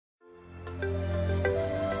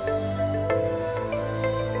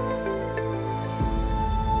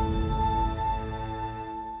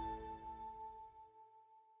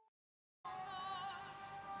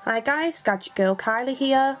Hi guys, GadgetGirlKylie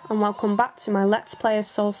here, and welcome back to my Let's Play as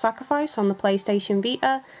Soul Sacrifice on the PlayStation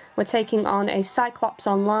Vita. We're taking on a Cyclops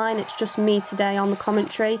online. It's just me today on the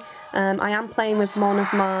commentary. I am playing with one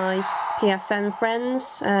of my PSN friends,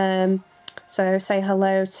 so say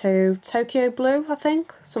hello to Tokyo Blue, I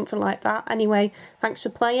think, something like that. Anyway, thanks for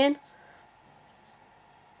playing.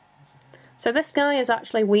 So this guy is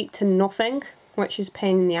actually weak to nothing, which is a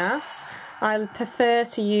pain in the ass. I prefer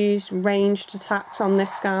to use ranged attacks on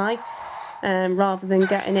this guy rather than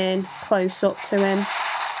getting in close up to him.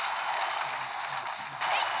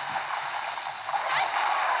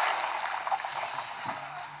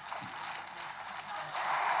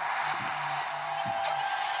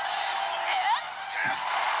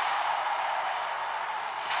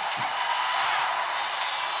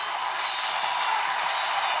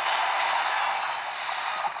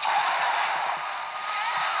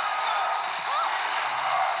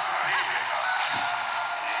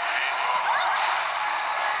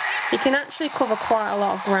 He can actually cover quite a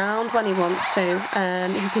lot of ground when he wants to.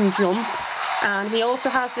 He can jump, and he also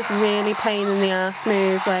has this really pain in the ass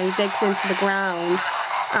move where he digs into the ground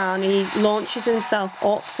and he launches himself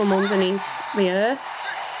up from underneath the earth,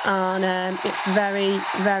 and it's very,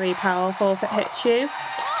 very powerful if it hits you.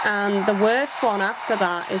 And the worst one after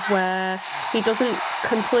that is where he doesn't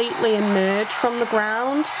completely emerge from the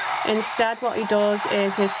ground. Instead, what he does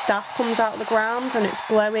is his staff comes out of the ground and it's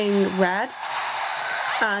glowing red.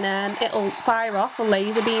 And it'll fire off a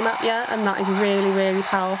laser beam at you, and that is really, really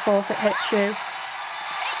powerful if it hits you.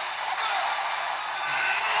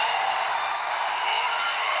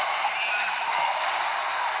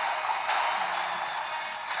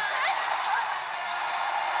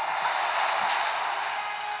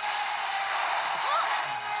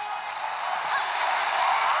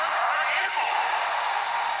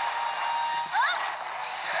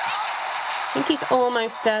 I think he's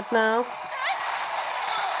almost dead now.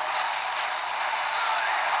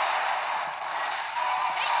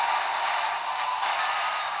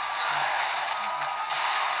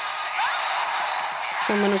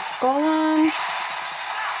 Summon a golem.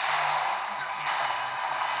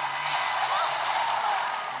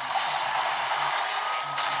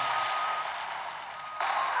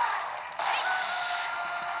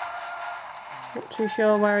 Not too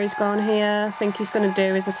sure where he's gone here. I think he's going to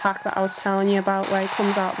do his attack that I was telling you about, where he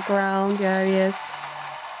comes out of the ground. Yeah, he is.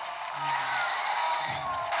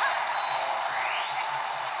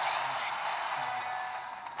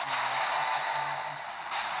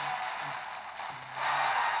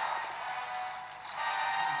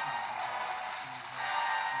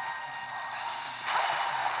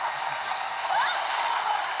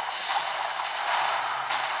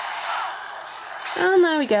 And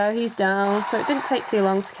there we go, he's down, so it didn't take too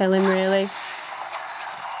long to kill him, really.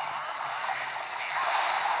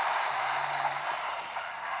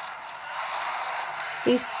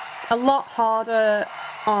 He's a lot harder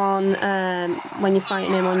on when you're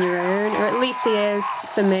fighting him on your own, or at least he is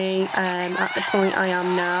for me at the point I am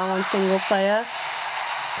now on single player.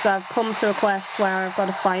 Because I've come to a quest where I've got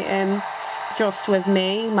to fight him just with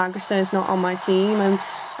me. Magrisa is not on my team, and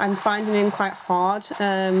I'm finding him quite hard.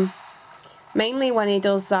 Mainly when he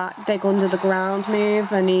does that dig under the ground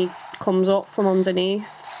move and he comes up from underneath.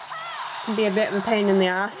 It can be a bit of a pain in the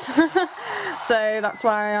ass. So that's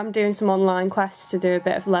why I'm doing some online quests to do a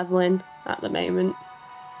bit of leveling at the moment.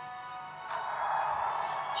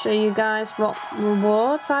 Show you guys what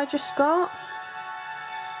rewards I just got.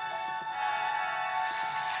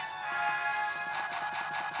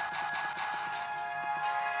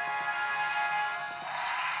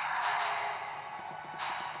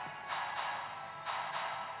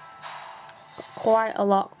 Quite a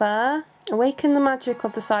lot there. Awaken the magic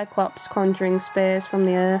of the Cyclops, conjuring spears from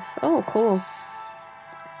the earth. Oh, cool.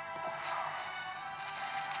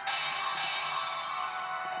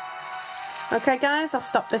 Okay guys, I'll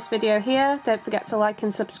stop this video here. Don't forget to like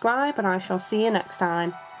and subscribe, and I shall see you next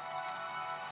time.